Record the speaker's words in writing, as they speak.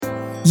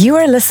You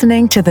are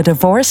listening to the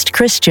Divorced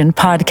Christian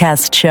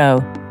Podcast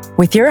Show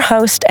with your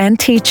host and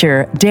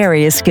teacher,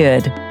 Darius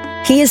Good.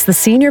 He is the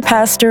senior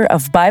pastor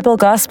of Bible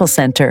Gospel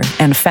Center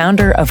and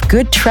founder of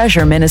Good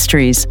Treasure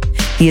Ministries.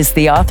 He is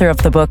the author of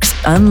the books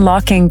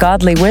Unlocking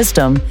Godly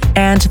Wisdom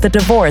and The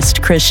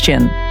Divorced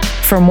Christian.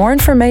 For more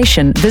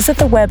information, visit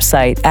the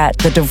website at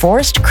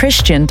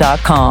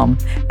thedivorcedchristian.com.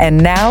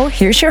 And now,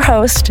 here's your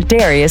host,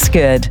 Darius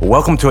Good.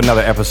 Welcome to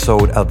another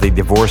episode of the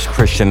Divorced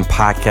Christian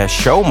Podcast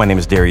Show. My name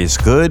is Darius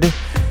Good.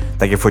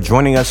 Thank you for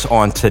joining us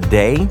on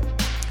today.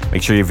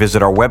 Make sure you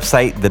visit our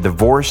website,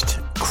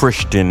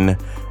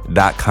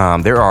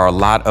 thedivorcedchristian.com. There are a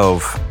lot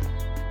of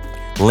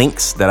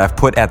links that I've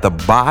put at the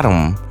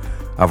bottom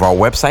of our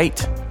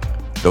website.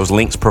 Those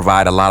links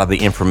provide a lot of the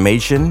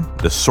information,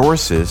 the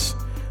sources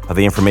of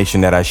the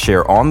information that I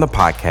share on the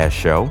podcast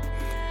show.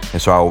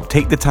 And so I'll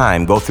take the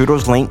time, go through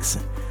those links.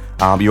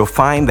 You'll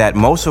find that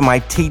most of my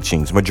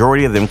teachings,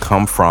 majority of them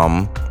come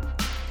from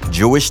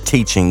Jewish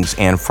teachings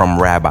and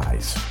from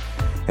rabbis.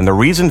 And the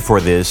reason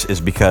for this is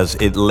because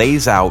it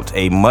lays out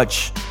a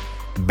much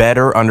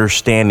better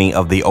understanding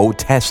of the Old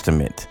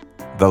Testament,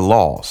 the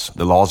laws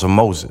of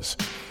Moses.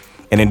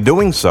 And in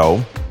doing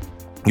so,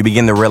 you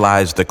begin to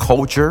realize the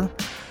culture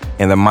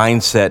and the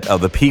mindset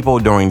of the people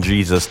during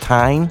Jesus'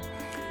 time.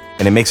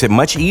 And it makes it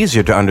much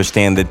easier to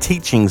understand the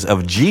teachings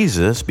of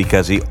Jesus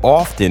because he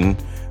often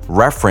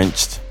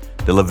referenced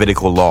the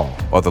Levitical law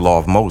or the law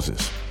of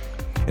Moses.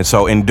 And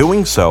so in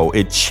doing so,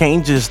 it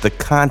changes the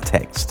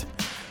context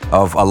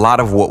of a lot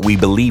of what we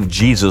believe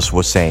Jesus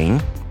was saying.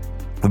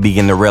 We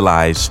begin to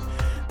realize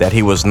that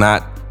he was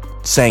not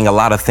saying a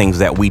lot of things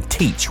that we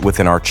teach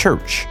within our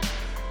church,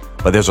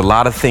 but there's a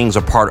lot of things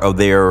a part of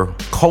their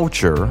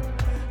culture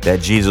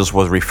that Jesus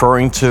was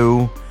referring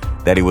to,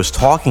 that he was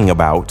talking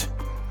about.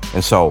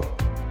 And so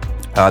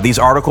these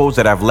articles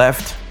that I've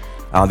left,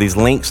 these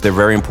links, they're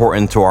very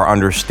important to our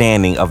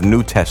understanding of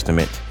New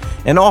Testament.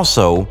 And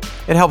also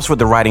it helps with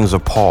the writings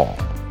of Paul.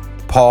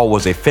 Paul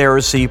was a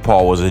Pharisee,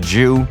 Paul was a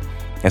Jew.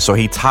 And so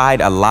he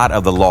tied a lot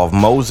of the law of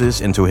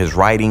Moses into his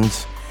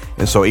writings.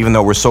 And so even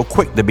though we're so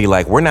quick to be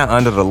like, we're not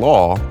under the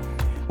law,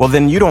 well,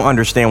 then you don't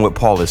understand what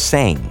Paul is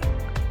saying.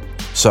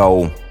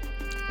 So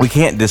we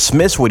can't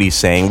dismiss what he's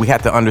saying. We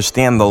have to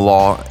understand the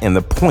law and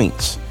the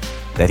points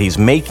that he's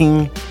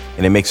making.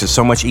 And it makes it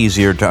so much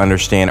easier to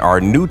understand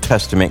our New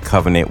Testament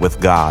covenant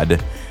with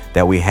God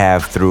that we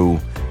have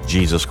through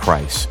Jesus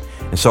Christ.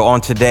 And so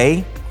on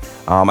today,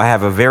 I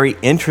have a very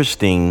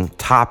interesting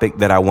topic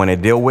that I want to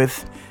deal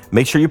with.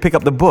 Make sure you pick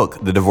up the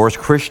book, The Divorced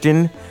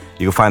Christian.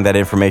 You can find that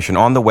information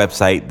on the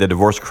website,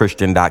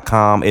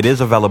 thedivorcedchristian.com. It is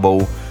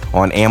available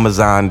on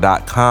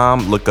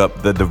amazon.com. Look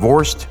up The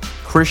Divorced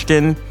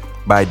Christian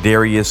by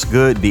Darius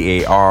Good,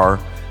 D-A-R-I-U-S.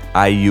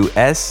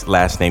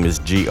 Last name is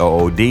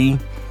G-O-O-D,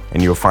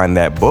 and you'll find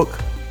that book.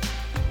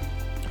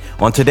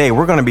 On today,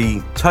 we're going to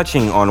be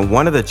touching on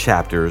one of the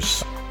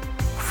chapters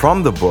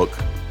from the book.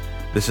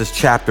 This is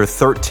chapter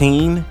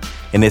 13,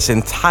 and it's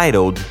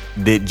entitled,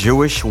 Did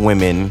Jewish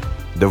Women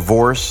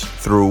Divorce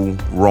Through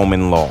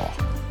Roman Law?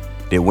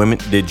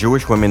 Did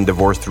Jewish women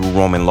divorce through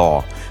Roman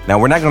law? Now,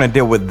 we're not going to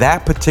deal with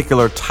that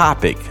particular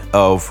topic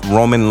of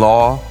Roman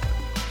law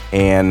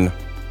and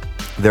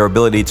their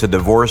ability to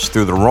divorce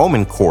through the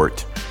Roman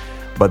court,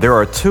 but there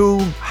are two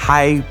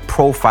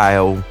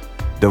high-profile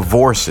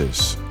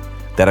divorces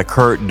that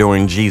occurred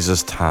during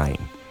Jesus' time.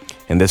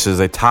 And this is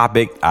a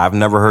topic I've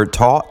never heard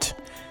taught.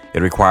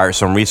 It requires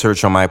some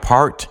research on my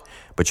part,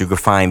 but you can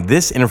find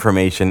this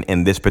information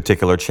in this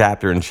particular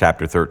chapter, in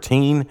chapter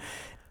 13.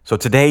 So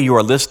today you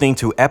are listening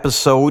to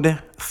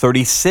episode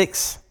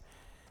 36,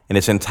 and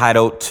it's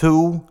entitled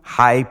Two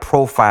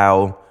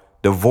High-Profile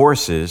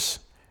Divorces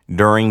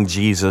During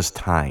Jesus'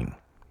 Time.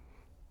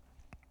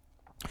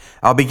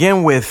 I'll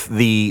begin with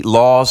the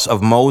laws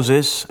of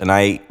Moses, and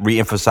I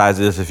reemphasize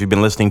this if you've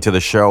been listening to the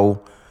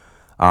show.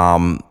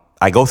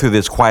 I go through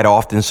this quite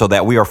often so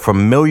that we are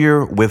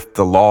familiar with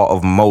the law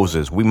of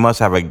Moses. We must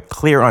have a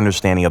clear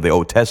understanding of the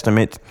Old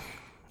Testament.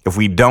 If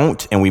we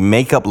don't, and we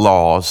make up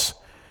laws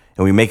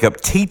and we make up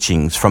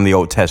teachings from the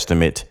Old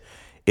Testament,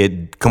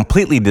 it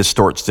completely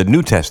distorts the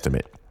New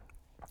Testament.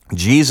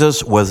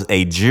 Jesus was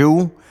a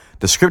Jew.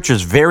 The scripture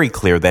is very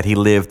clear that he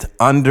lived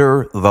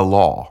under the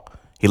law.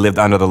 He lived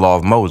under the law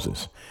of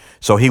Moses.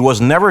 So he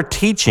was never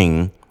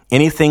teaching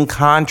anything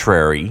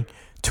contrary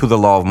to the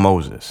law of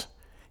Moses.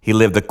 He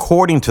lived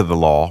according to the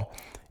law.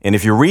 And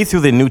if you read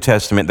through the New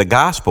Testament, the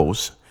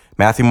Gospels,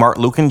 Matthew, Mark,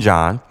 Luke, and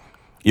John,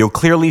 you'll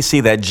clearly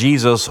see that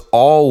Jesus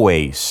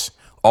always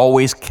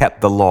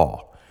kept the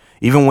law.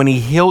 Even when he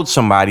healed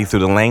somebody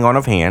through the laying on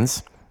of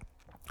hands,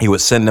 he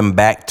would send them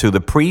back to the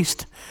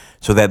priest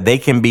so that they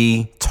can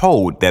be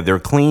told that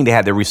they're clean. They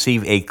had to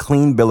receive a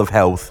clean bill of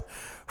health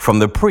from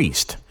the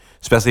priest,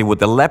 especially with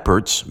the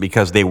lepers,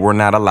 because they were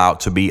not allowed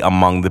to be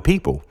among the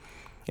people.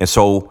 And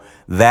so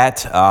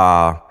that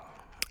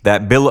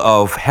bill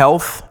of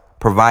health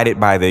provided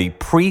by the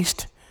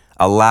priest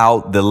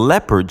allowed the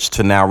lepers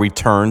to now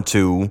return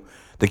to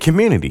the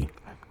community.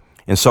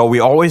 And so we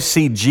always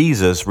see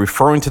Jesus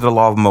referring to the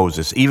law of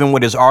Moses, even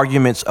with his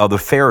arguments of the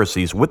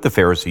Pharisees, with the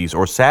Pharisees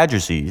or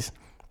Sadducees,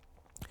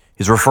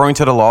 he's referring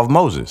to the law of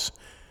Moses.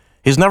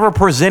 He's never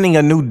presenting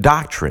a new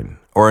doctrine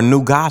or a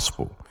new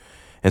gospel.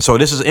 And so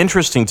this is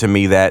interesting to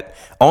me that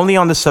only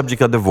on the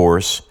subject of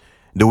divorce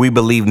do we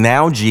believe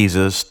now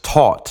Jesus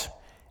taught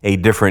a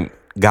different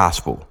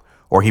gospel,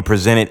 or he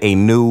presented a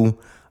new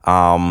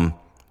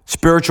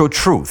spiritual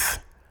truth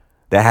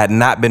that had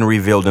not been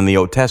revealed in the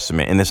Old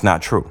Testament, and it's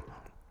not true.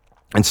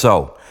 And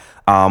so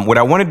what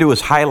I want to do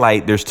is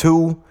highlight there's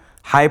two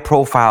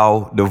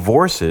high-profile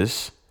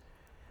divorces.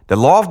 The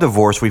law of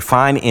divorce we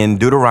find in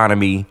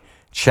Deuteronomy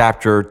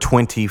chapter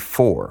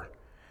 24.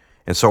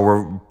 And so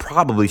we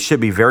probably should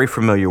be very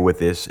familiar with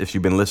this if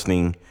you've been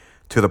listening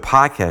to the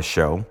podcast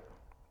show.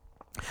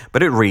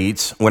 But it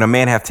reads, when a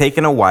man have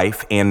taken a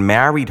wife and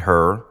married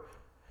her,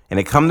 and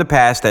it come to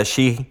pass that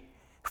she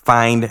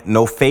find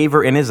no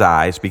favor in his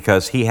eyes,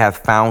 because he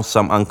hath found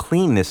some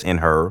uncleanness in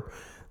her,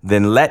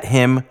 then let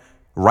him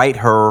write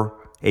her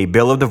a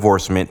bill of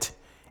divorcement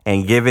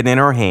and give it in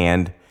her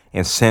hand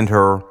and send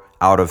her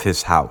out of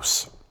his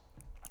house.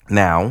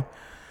 Now,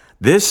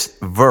 this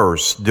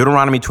verse,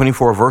 Deuteronomy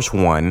 24, verse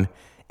 1,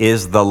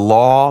 is the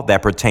law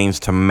that pertains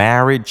to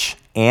marriage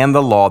and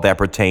the law that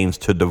pertains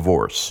to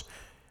divorce.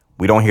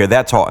 We don't hear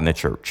that taught in the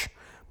church,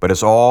 but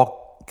it's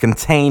all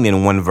contained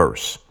in one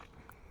verse.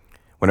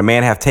 When a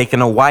man have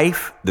taken a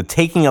wife, the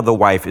taking of the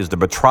wife is the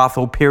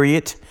betrothal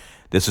period.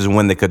 This is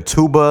when the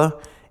ketubah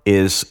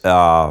is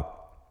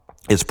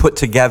put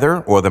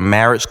together, or the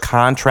marriage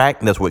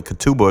contract. That's what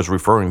ketubah is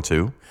referring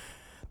to.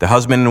 The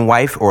husband and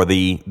wife, or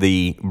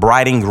the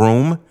bride and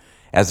groom,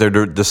 as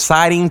they're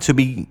deciding to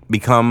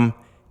become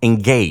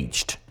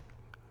engaged,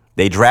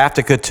 they draft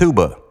a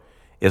ketubah.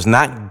 It's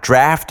not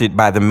drafted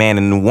by the man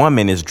and the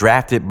woman, it's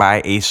drafted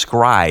by a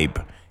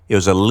scribe. It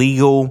was a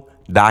legal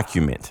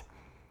document.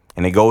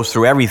 And it goes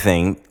through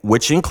everything,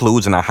 which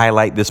includes, and I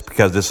highlight this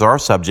because this is our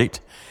subject,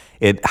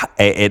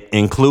 it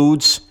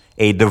includes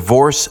a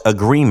divorce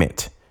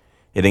agreement.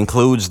 It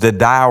includes the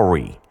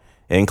dowry.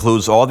 It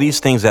includes all these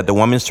things that the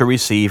woman's to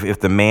receive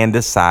if the man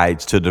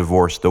decides to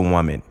divorce the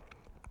woman.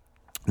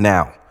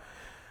 Now,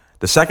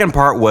 the second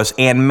part was,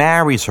 and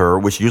marries her,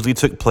 which usually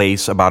took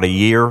place about a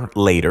year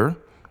later.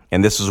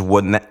 And this is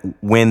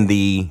when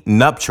the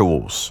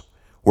nuptials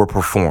were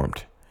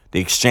performed, the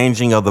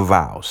exchanging of the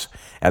vows.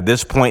 At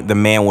this point, the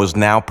man was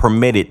now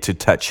permitted to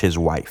touch his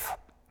wife.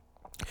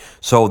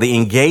 So the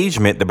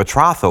engagement, the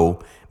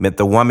betrothal, meant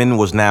the woman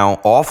was now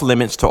off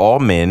limits to all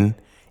men,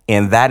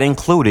 and that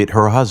included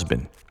her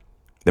husband.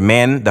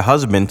 The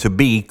husband to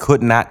be,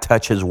 could not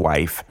touch his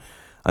wife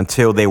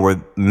until they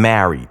were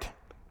married.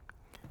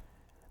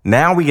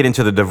 Now we get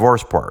into the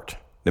divorce part.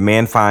 The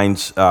man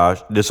finds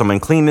there's some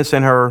uncleanness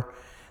in her.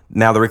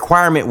 Now the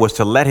requirement was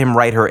to let him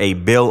write her a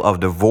bill of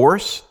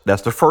divorce.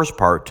 That's the first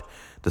part.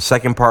 The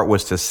second part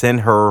was to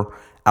send her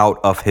out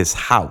of his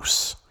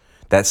house.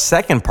 That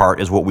second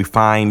part is what we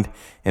find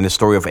in the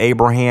story of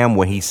Abraham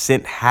when he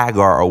sent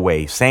Hagar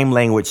away. Same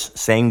language,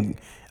 same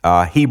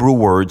Hebrew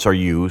words are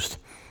used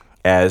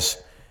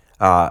as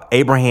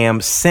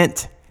Abraham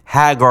sent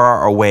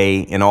Hagar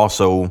away, and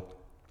also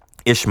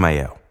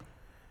Ishmael.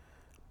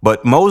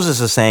 But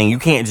Moses is saying you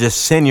can't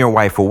just send your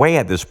wife away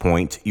at this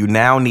point. You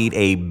now need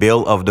a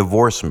bill of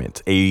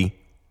divorcement, a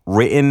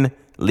written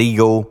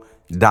legal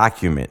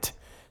document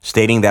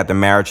stating that the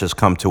marriage has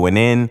come to an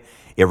end.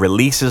 It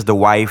releases the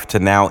wife to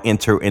now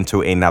enter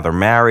into another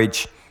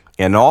marriage,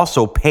 and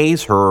also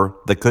pays her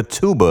the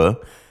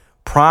ketubah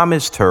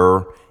promised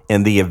her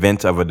in the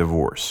event of a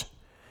divorce.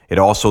 It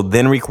also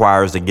then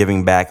requires the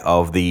giving back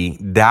of the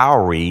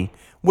dowry,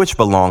 which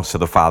belongs to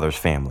the father's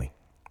family.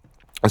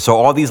 And so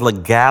all these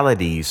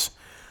legalities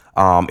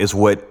is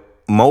what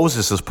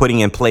Moses is putting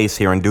in place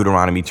here in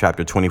Deuteronomy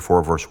chapter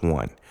 24, verse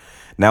 1.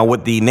 Now,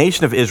 what the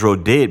nation of Israel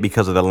did,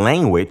 because of the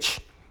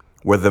language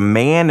where the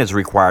man is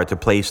required to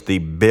place the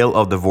bill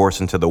of divorce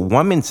into the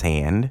woman's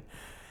hand,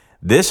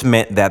 this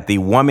meant that the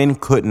woman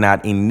could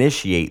not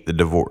initiate the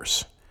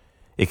divorce.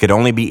 It could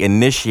only be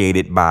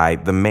initiated by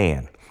the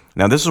man.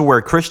 Now, this is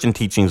where Christian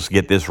teachings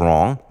get this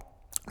wrong.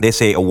 They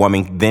say a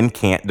woman then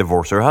can't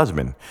divorce her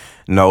husband.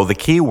 No, the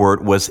key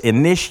word was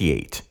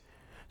initiate.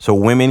 So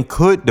women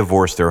could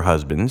divorce their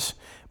husbands,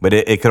 but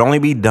it could only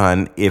be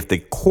done if the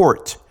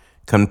court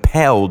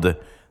compelled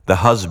the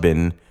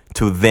husband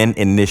to then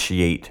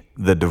initiate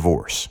the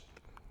divorce.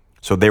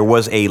 So there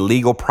was a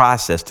legal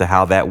process to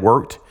how that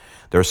worked.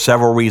 There are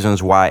several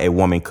reasons why a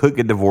woman could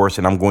get divorced,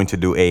 and I'm going to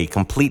do a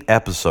complete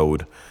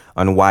episode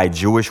on why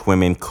Jewish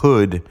women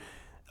could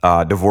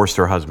divorce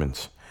their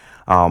husbands.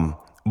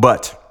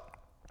 But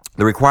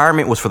the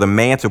requirement was for the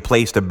man to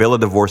place the bill of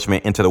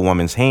divorcement into the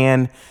woman's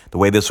hand. The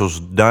way this was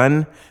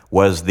done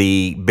was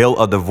the bill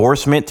of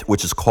divorcement,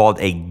 which is called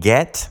a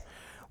get,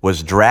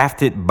 was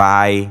drafted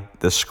by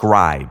the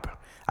scribe.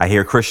 I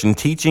hear Christian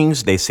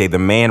teachings. They say the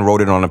man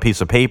wrote it on a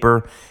piece of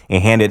paper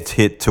and handed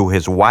it to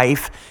his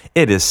wife.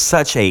 It is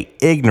such a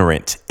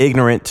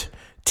ignorant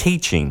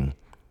teaching.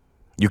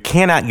 You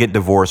cannot get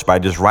divorced by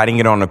just writing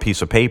it on a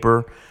piece of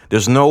paper.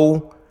 There's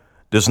no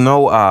There's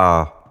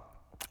no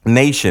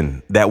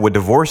nation that would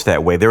divorce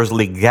that way. There's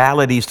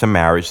legalities to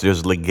marriage.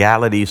 There's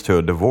legalities to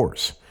a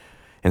divorce.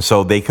 And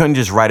so they couldn't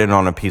just write it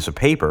on a piece of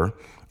paper.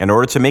 In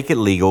order to make it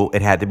legal,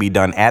 it had to be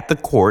done at the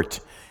court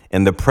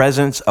in the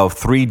presence of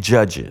 3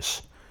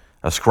 judges.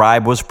 A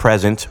scribe was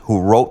present who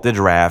wrote the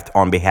draft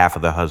on behalf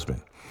of the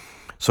husband.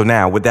 So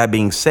now, with that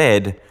being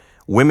said,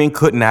 women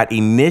could not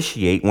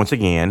initiate, once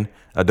again,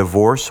 a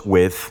divorce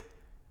with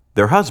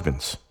their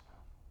husbands.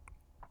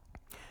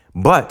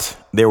 But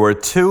there were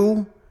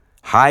 2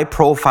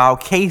 high-profile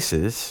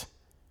cases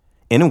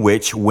in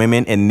which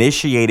women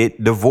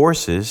initiated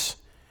divorces,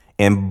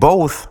 and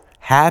both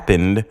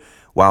happened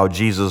while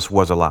Jesus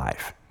was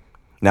alive.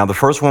 Now, the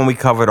first one we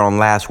covered on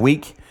last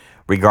week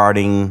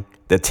regarding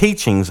the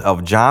teachings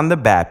of John the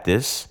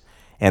Baptist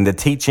and the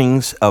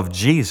teachings of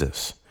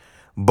Jesus.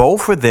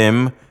 Both of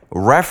them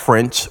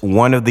reference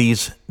one of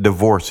these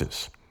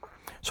divorces.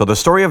 So the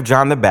story of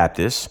John the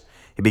Baptist,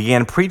 he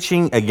began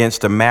preaching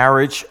against the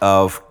marriage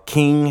of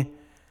King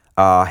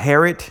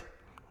Herod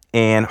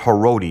and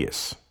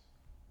Herodias.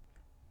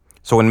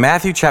 So in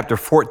Matthew chapter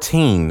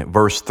 14,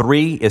 verse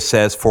 3, it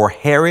says, "For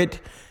Herod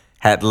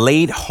had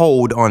laid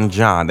hold on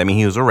John," I mean,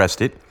 he was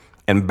arrested,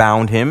 "and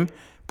bound him,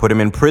 put him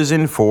in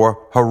prison for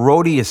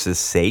Herodias'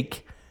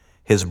 sake,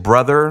 his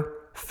brother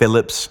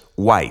Philip's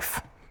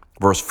wife."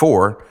 Verse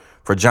 4,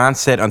 "For John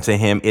said unto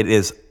him, It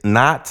is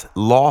not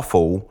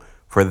lawful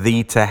for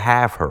thee to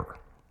have her."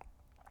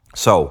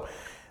 So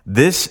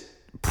this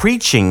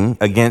preaching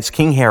against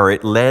King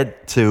Herod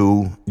led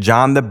to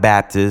John the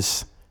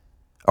Baptist's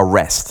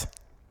arrest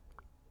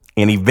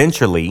and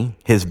eventually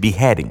his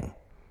beheading.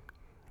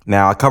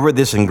 Now, I covered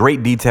this in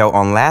great detail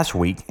on last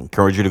week. I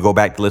encourage you to go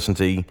back to listen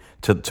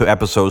to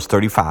episodes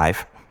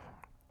 35.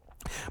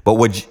 But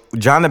what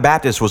John the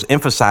Baptist was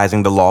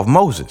emphasizing, the law of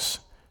Moses,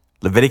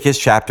 Leviticus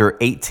chapter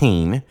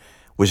 18,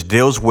 which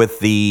deals with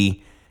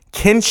the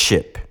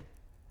kinship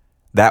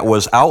that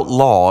was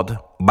outlawed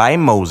by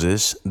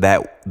Moses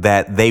that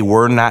they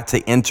were not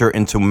to enter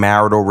into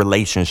marital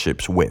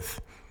relationships with.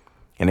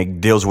 And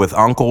it deals with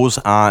uncles,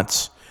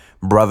 aunts,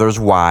 brothers,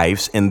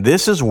 wives. And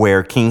this is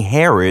where King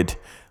Herod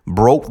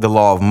broke the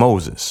law of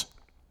Moses.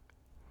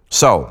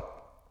 So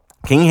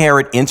King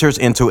Herod enters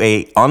into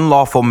an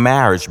unlawful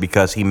marriage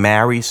because he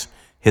marries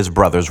his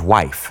brother's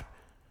wife.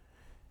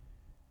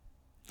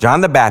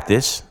 John the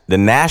Baptist, the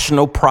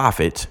national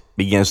prophet,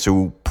 begins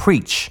to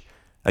preach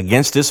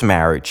against this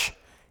marriage,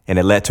 and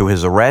it led to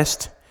his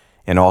arrest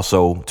and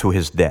also to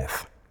his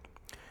death.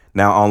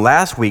 Now, on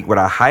last week, what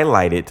I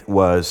highlighted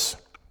was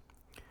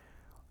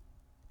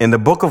in the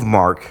book of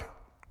Mark,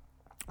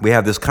 we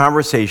have this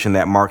conversation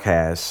that Mark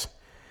has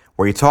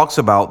where he talks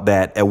about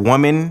that a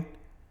woman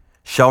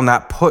shall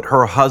not put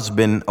her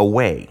husband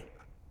away.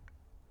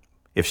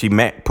 If she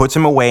puts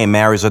him away and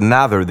marries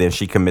another, then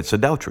she commits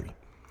adultery.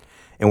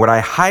 And what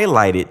I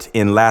highlighted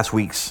in last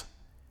week's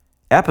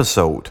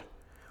episode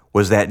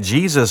was that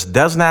Jesus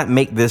does not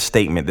make this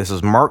statement. This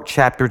is Mark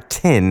chapter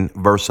 10,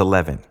 verse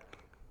 11.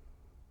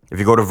 If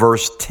you go to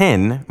verse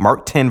 10,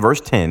 Mark 10,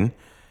 verse 10,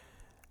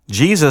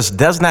 Jesus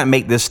does not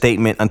make this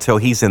statement until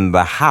he's in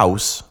the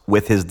house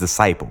with his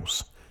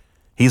disciples.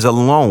 He's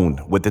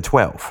alone with the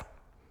 12.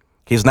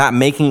 He's not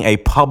making a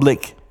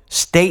public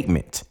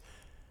statement.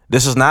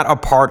 This is not a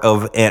part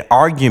of an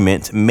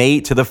argument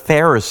made to the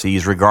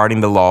Pharisees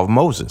regarding the law of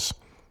Moses.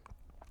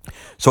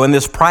 So in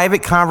this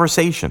private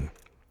conversation,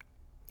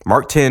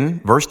 Mark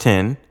 10, verse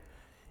 10,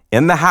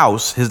 in the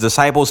house, his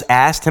disciples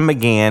asked him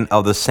again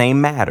of the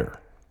same matter.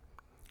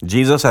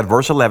 Jesus at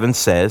verse 11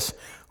 says,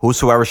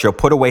 "Whosoever shall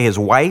put away his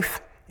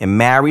wife and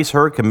marries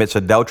her commits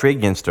adultery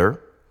against her."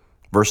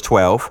 Verse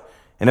 12,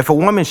 "And if a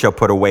woman shall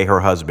put away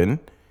her husband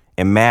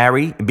and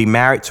be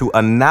married to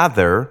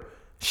another,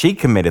 she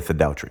committeth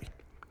adultery."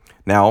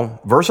 Now,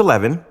 verse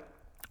 11,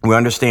 we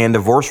understand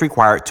divorce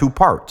required 2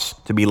 parts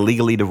to be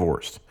legally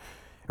divorced.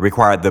 It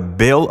required the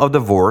bill of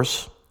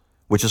divorce,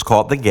 which is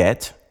called the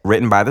get,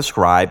 written by the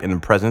scribe in the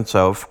presence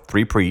of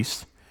 3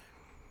 priests.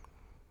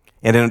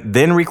 And it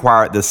then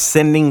required the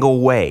sending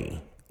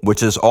away,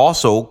 which is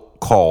also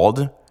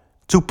called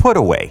to put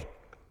away.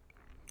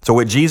 So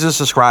what Jesus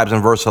describes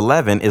in verse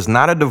 11 is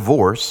not a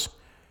divorce.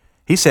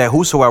 He said,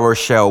 "Whosoever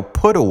shall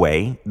put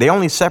away," they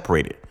only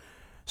separated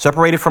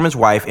from his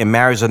wife and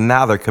marries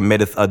another,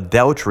 committeth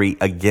adultery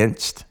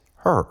against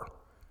her.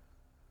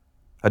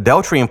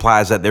 Adultery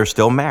implies that they're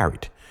still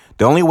married.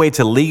 The only way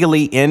to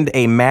legally end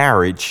a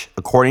marriage,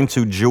 according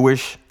to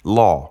Jewish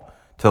law,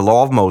 to the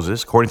law of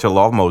Moses, according to the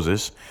law of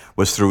Moses,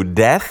 was through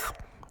death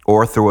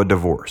or through a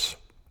divorce.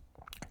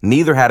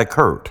 Neither had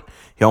occurred.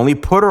 He only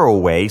put her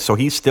away, so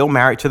he's still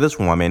married to this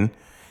woman,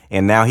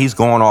 and now he's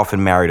gone off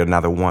and married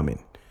another woman.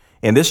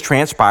 And this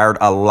transpired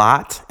a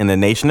lot in the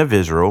nation of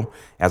Israel.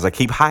 As I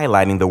keep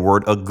highlighting the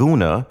word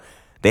aguna,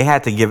 they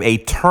had to give a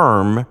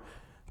term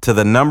to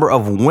the number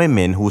of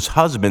women whose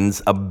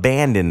husbands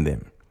abandoned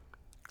them,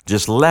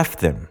 just left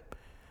them.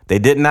 They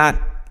did not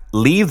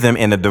leave them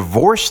in a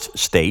divorced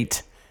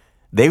state.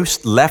 They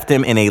left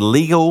them in a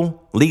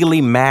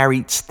legally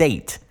married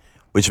state,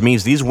 which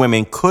means these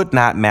women could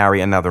not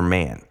marry another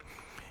man.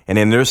 And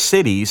in their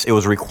cities, it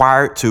was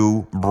required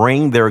to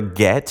bring their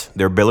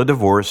their bill of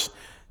divorce,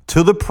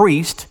 to the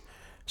priest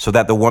so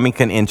that the woman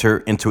can enter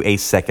into a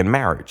second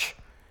marriage.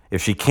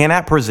 If she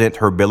cannot present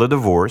her bill of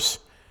divorce,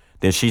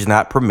 then she's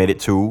not permitted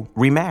to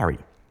remarry.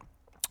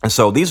 And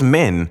so these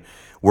men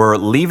were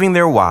leaving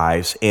their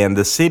wives, and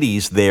the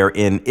cities there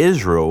in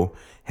Israel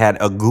had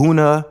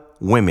aguna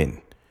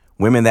women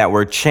that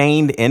were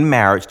chained in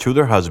marriage to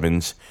their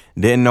husbands,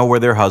 didn't know where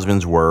their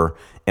husbands were.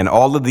 And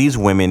all of these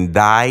women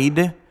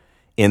died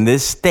in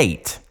this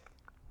state.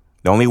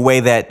 The only way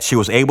that she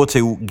was able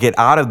to get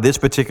out of this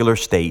particular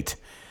state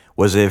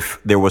was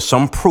if there was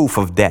some proof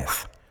of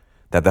death,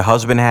 that the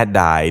husband had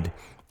died,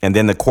 and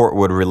then the court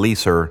would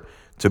release her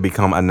to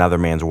become another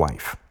man's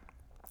wife.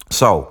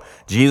 So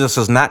Jesus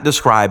is not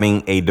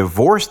describing a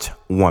divorced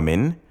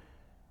woman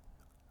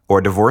or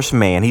a divorced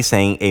man. He's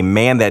saying a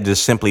man that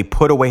just simply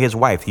put away his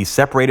wife. He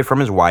separated from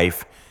his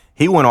wife.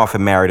 He went off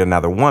and married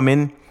another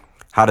woman.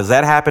 How does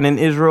that happen in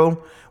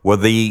Israel? Well,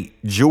 the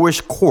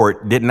Jewish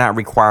court did not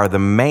require the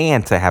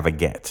man to have a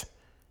get.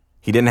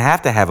 He didn't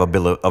have to have a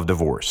bill of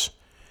divorce.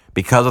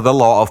 Because of the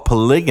law of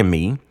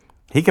polygamy,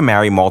 he can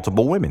marry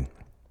multiple women.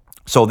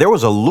 So there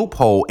was a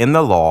loophole in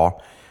the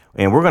law,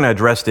 and we're going to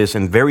address this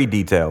in great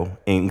detail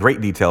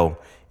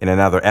in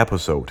another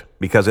episode,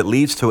 because it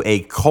leads to a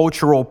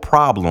cultural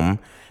problem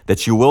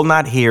that you will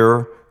not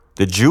hear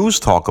the Jews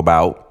talk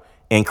about,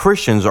 and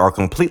Christians are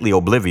completely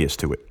oblivious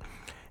to it.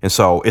 And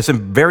so it's a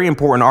very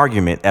important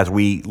argument as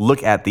we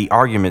look at the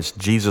arguments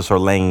Jesus are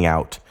laying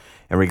out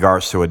in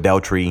regards to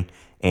adultery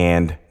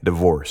and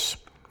divorce.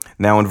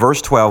 Now, in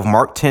verse 12,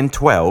 Mark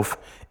 10:12,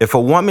 if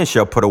a woman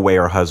shall put away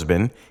her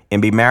husband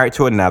and be married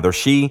to another,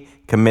 she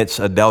commits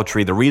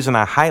adultery. The reason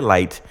I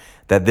highlight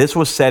that this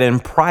was said in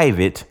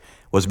private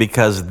was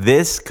because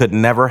this could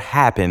never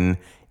happen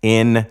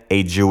in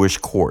a Jewish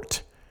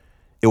court.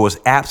 It was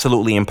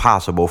absolutely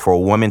impossible for a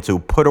woman to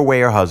put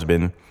away her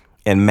husband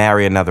and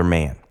marry another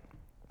man.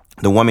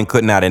 The woman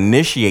could not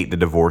initiate the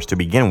divorce to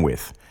begin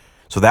with.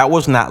 So that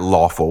was not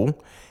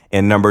lawful.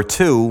 And number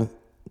two,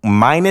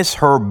 minus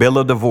her bill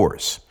of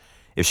divorce,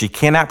 if she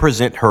cannot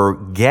present her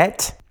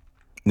get,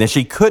 then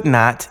she could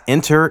not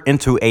enter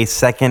into a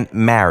second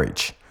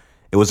marriage.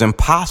 It was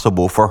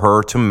impossible for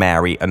her to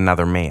marry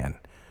another man.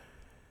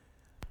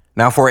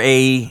 Now, for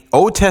a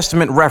Old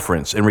Testament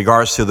reference in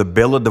regards to the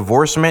bill of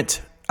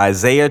divorcement,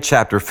 Isaiah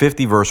chapter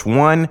 50, verse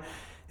 1,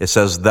 it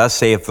says, thus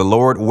saith the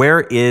Lord, where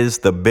is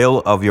the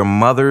bill of your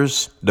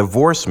mother's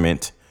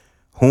divorcement,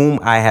 whom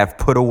I have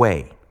put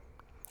away?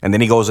 And then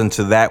he goes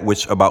into that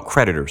which about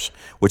creditors,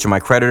 which of my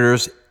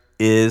creditors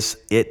is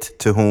it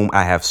to whom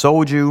I have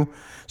sold you?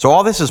 So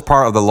all this is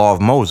part of the law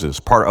of Moses,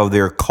 part of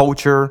their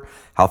culture,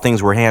 how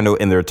things were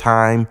handled in their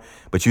time.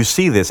 But you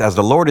see this as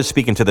the Lord is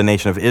speaking to the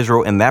nation of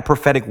Israel in that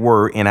prophetic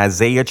word in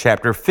Isaiah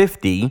chapter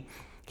 50.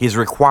 He's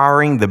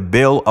requiring the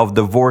bill of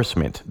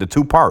divorcement, the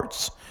two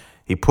parts.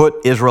 He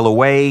put Israel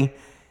away,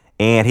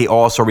 and he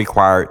also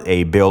required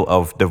a bill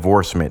of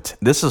divorcement.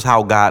 This is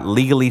how God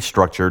legally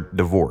structured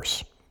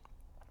divorce.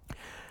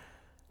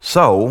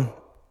 So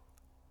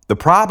the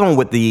problem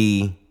with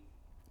the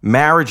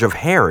marriage of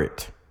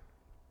Herod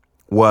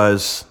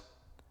was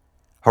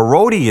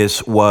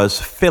Herodias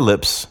was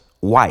Philip's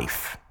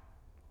wife,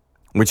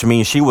 which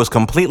means she was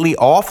completely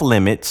off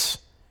limits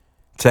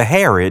to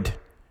Herod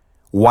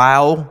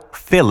while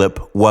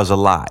Philip was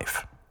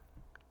alive.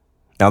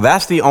 Now,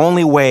 that's the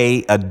only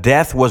way a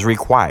death was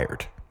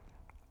required.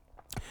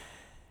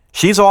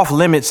 She's off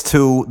limits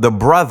to the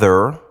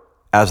brother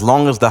as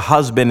long as the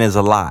husband is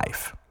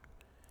alive,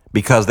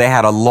 because they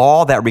had a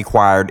law that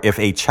required if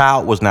a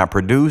child was not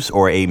produced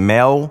or a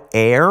male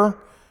heir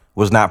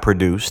was not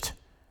produced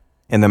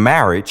in the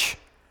marriage,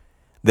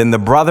 then the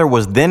brother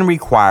was then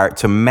required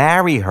to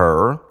marry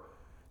her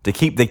to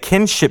keep the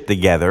kinship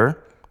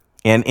together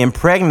and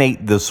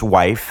impregnate this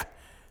wife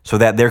so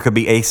that there could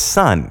be a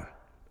son.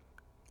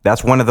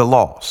 That's one of the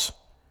laws.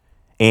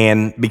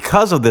 And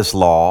because of this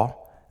law,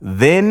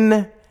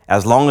 then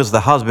as long as the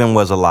husband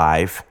was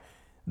alive,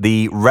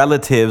 the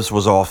relatives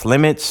was off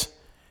limits.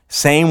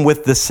 Same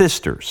with the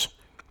sisters.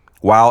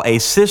 While a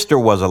sister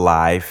was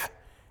alive,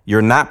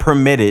 you're not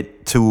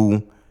permitted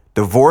to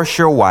divorce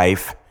your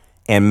wife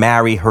and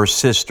marry her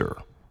sister.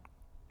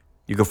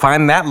 You can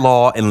find that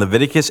law in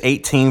Leviticus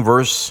 18,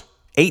 verse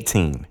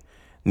 18.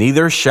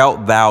 Neither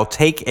shalt thou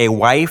take a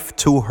wife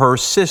to her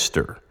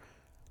sister,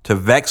 to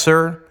vex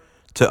her,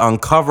 to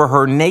uncover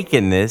her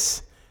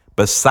nakedness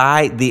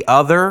beside the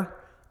other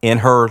in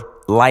her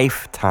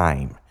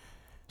lifetime.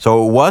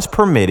 So it was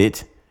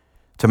permitted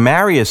to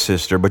marry a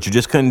sister, but you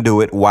just couldn't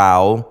do it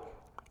while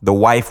the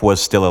wife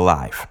was still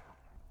alive.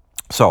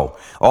 So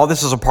all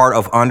this is a part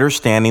of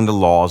understanding the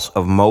laws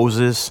of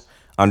Moses,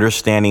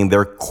 understanding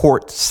their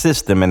court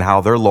system and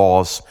how their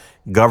laws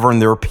govern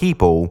their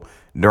people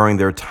during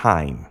their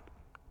time.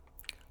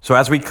 So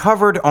as we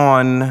covered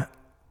on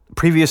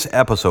previous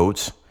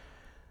episodes,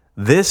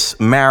 this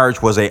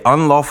marriage was an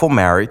unlawful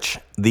marriage.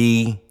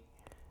 The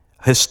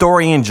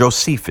historian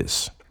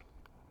Josephus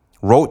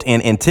wrote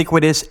in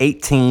Antiquities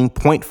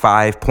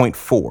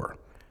 18.5.4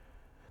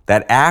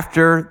 that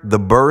after the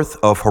birth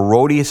of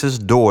Herodias'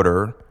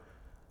 daughter,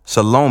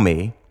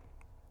 Salome,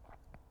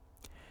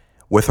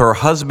 with her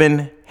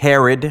husband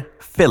Herod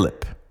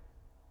Philip,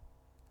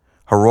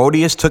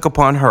 Herodias took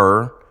upon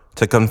her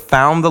to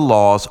confound the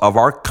laws of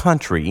our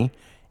country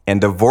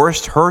and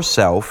divorced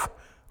herself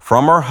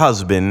from her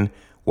husband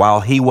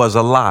while he was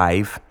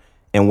alive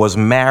and was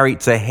married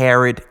to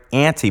Herod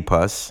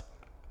Antipas,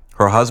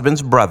 her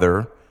husband's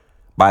brother.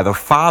 By the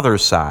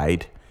father's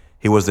side,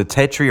 he was the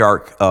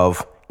tetrarch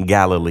of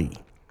Galilee.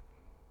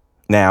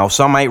 Now,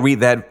 some might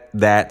read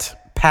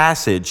that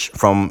passage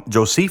from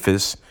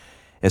Josephus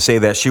and say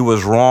that she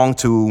was wrong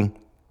to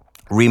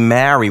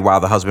remarry while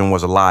the husband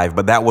was alive,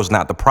 but that was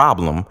not the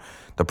problem.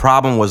 The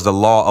problem was the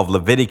law of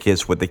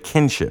Leviticus with the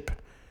kinship,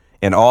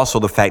 and also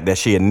the fact that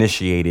she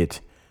initiated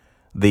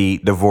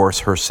the divorce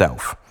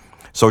herself.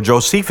 So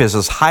Josephus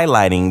is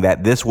highlighting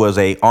that this was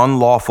an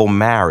unlawful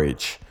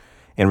marriage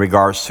in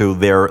regards to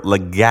their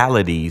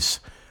legalities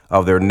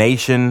of their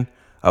nation,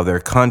 of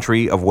their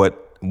country, of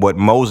what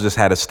Moses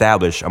had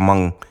established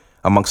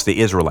amongst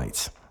the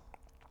Israelites.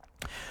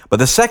 But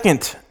the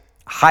second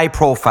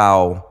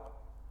high-profile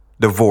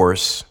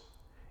divorce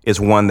is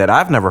one that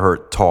I've never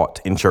heard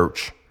taught in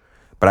church,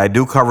 but I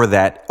do cover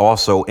that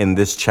also in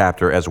this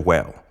chapter as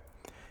well.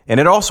 And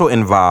it also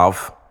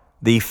involved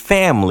the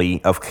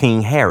family of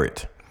King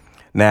Herod.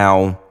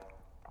 Now,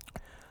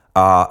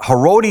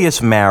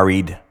 Herodias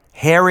married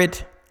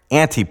Herod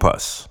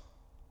Antipas,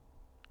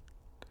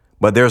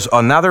 but there's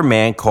another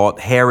man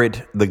called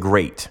Herod the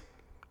Great.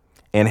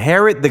 And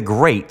Herod the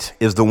Great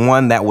is the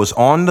one that was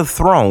on the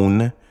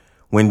throne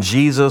when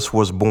Jesus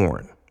was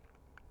born.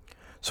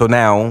 So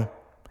now,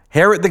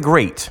 Herod the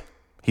Great,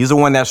 he's the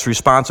one that's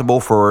responsible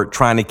for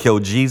trying to kill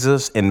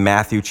Jesus in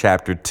Matthew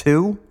chapter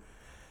 2.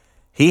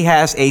 He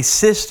has a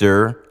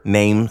sister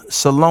named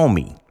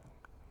Salome.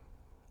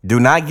 Do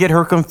not get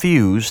her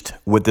confused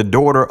with the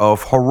daughter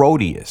of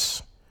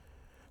Herodias.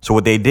 So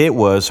what they did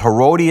was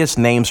Herodias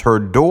names her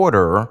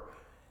daughter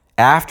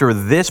after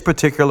this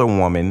particular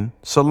woman,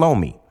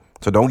 Salome.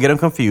 So don't get them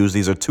confused.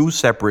 These are two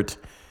separate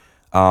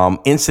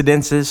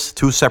incidences,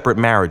 two separate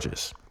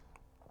marriages.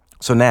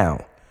 So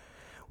now,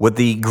 with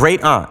the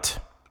great aunt,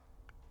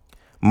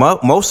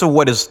 most of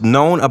what is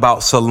known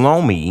about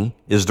Salome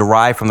is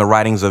derived from the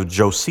writings of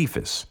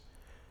Josephus.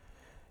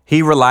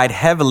 He relied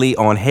heavily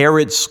on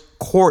Herod's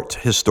court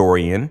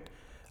historian,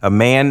 a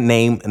man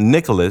named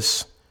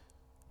Nicholas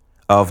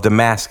of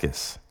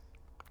Damascus.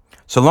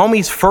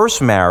 Salome's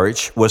first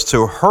marriage was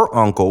to her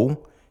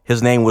uncle.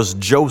 His name was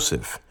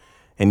Joseph.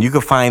 And you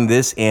can find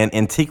this in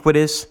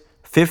Ep36,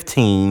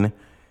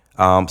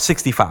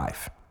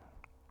 1565.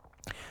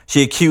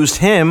 She accused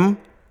him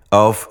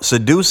of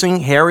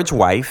seducing Herod's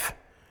wife,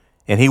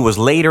 and he was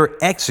later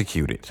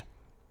executed.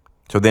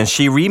 So then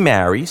she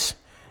remarries,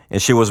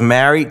 and she was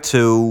married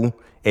to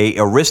an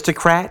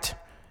aristocrat.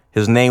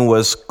 His name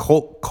was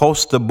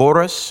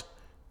Costoborus,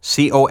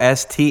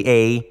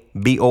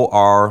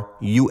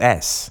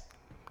 Costaborus.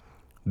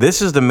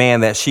 This is the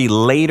man that she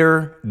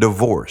later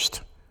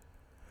divorced.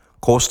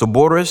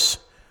 Costoborus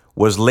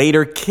was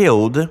later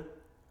killed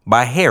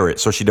by Herod.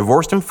 So she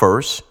divorced him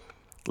first.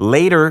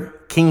 Later,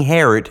 King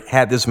Herod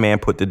had this man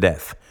put to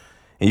death.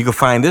 And you can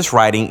find this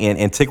writing in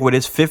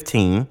Ep36,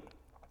 15,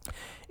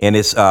 and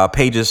it's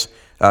pages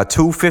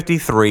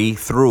 253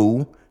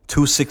 through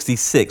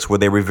 266, where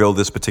they reveal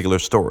this particular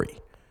story.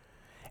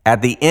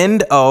 At the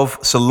end of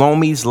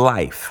Salome's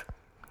life,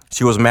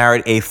 she was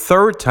married a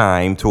third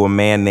time to a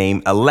man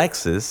named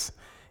Alexis,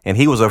 and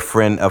he was a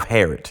friend of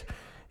Herod.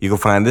 You can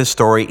find this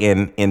story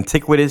in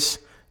Ep36,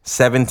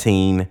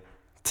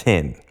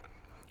 17:10.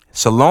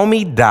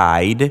 Salome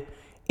died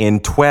in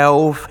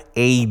 12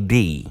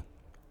 AD.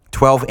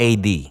 12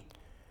 AD.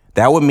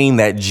 That would mean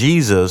that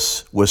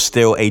Jesus was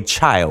still a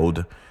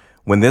child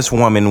when this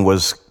woman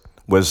was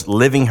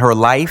living her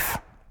life.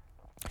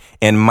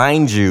 And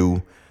mind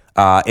you,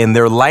 in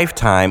their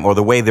lifetime, or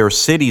the way their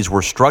cities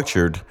were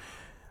structured,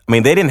 I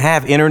mean, they didn't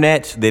have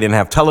internet, they didn't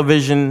have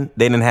television,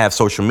 they didn't have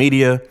social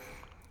media.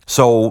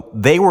 So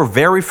they were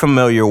very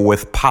familiar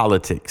with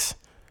politics,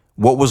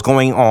 what was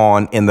going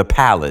on in the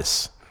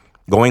palace,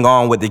 going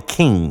on with the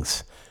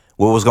kings,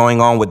 what was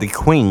going on with the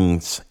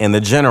queens and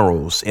the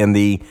generals and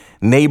the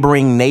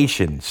neighboring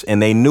nations.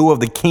 And they knew of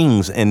the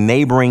kings and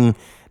neighboring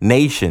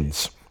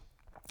nations.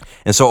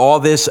 And so all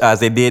this, as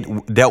they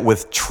dealt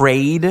with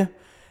trade,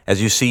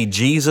 as you see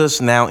Jesus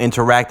now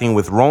interacting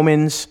with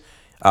Romans,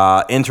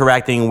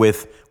 interacting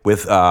with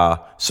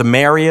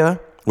Samaria,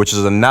 which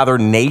is another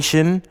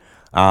nation.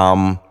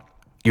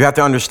 You have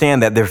to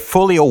understand that they're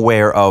fully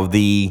aware of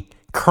the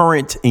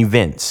current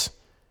events.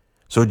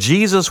 So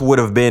Jesus would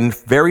have been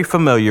very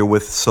familiar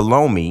with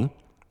Salome.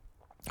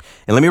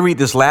 And let me read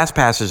this last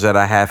passage that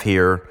I have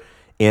here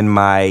in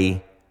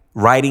my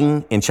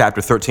writing in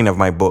chapter 13 of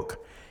my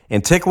book.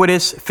 In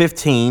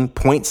Ep36,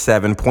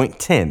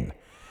 15.7.10,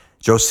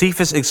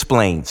 Josephus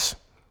explains,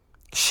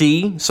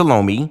 she,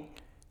 Salome,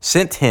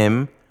 sent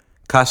him,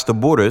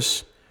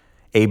 Costoborus,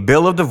 a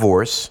bill of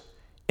divorce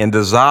and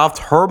dissolved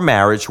her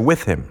marriage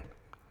with him.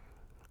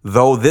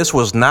 though this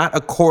was not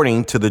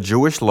according to the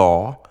Jewish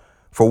law,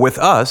 for with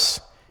us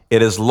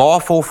it is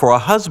lawful for a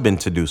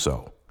husband to do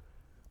so.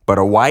 But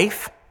a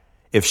wife,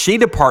 if she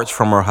departs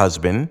from her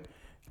husband,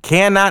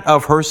 cannot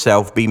of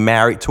herself be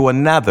married to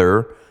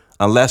another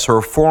unless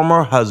her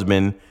former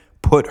husband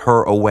put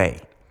her away.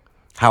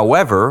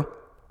 However,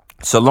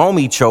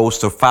 Salome chose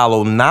to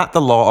follow not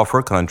the law of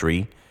her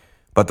country,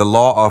 but the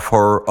law of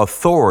her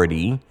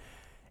authority,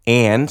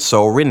 and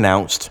so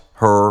renounced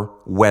her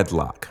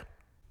wedlock.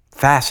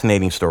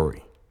 Fascinating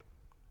story.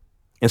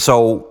 And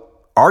so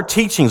our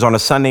teachings on a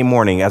Sunday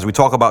morning, as we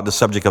talk about the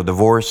subject of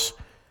divorce,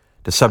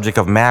 the subject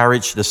of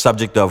marriage, the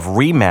subject of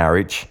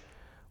remarriage,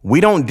 we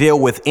don't deal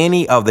with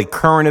any of the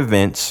current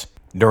events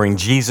during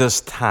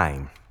Jesus'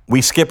 time.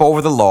 We skip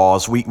over the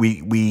laws. We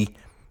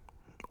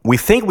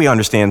think we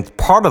understand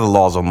part of the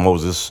laws of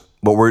Moses,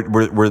 but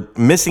we're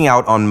missing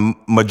out on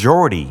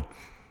majority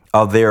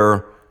of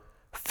their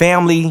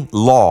family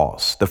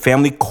laws, the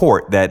family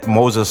court that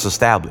Moses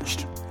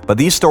established. But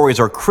these stories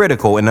are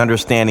critical in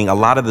understanding a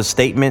lot of the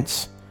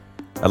statements,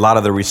 a lot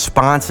of the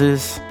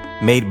responses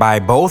made by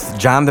both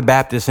John the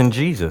Baptist and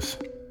Jesus.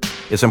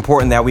 It's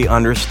important that we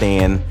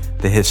understand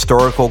the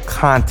historical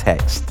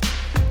context.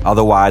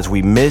 Otherwise,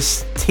 we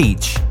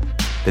misteach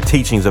the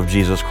teachings of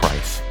Jesus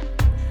Christ.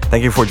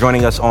 Thank you for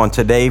joining us on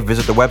today.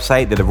 Visit the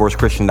website,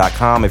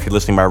 thedivorcedchristian.com. If you're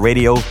listening by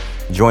radio,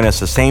 join us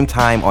the same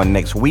time on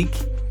next week.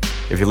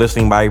 If you're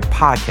listening by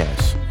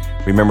podcast,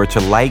 remember to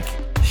like,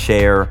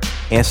 share,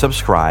 and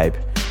subscribe.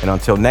 And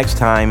until next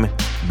time,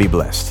 be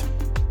blessed.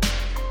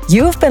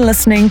 You have been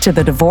listening to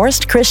the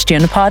Divorced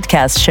Christian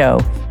Podcast Show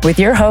with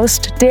your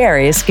host,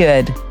 Darius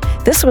Good.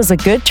 This was a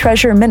Good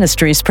Treasure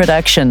Ministries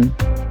production.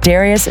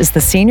 Darius is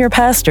the senior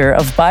pastor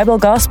of Bible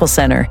Gospel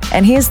Center,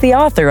 and he is the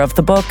author of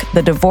the book,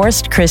 The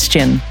Divorced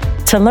Christian.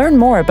 To learn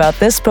more about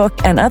this book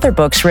and other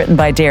books written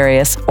by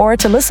Darius, or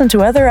to listen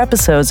to other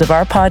episodes of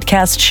our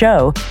podcast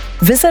show,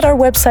 visit our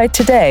website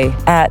today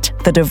at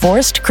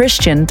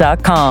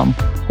thedivorcedchristian.com.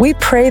 We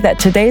pray that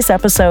today's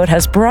episode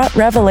has brought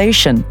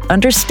revelation,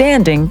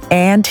 understanding,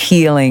 and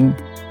healing.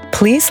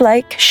 Please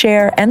like,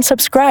 share, and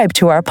subscribe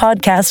to our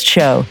podcast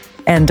show.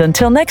 And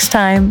until next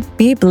time,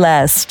 be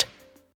blessed.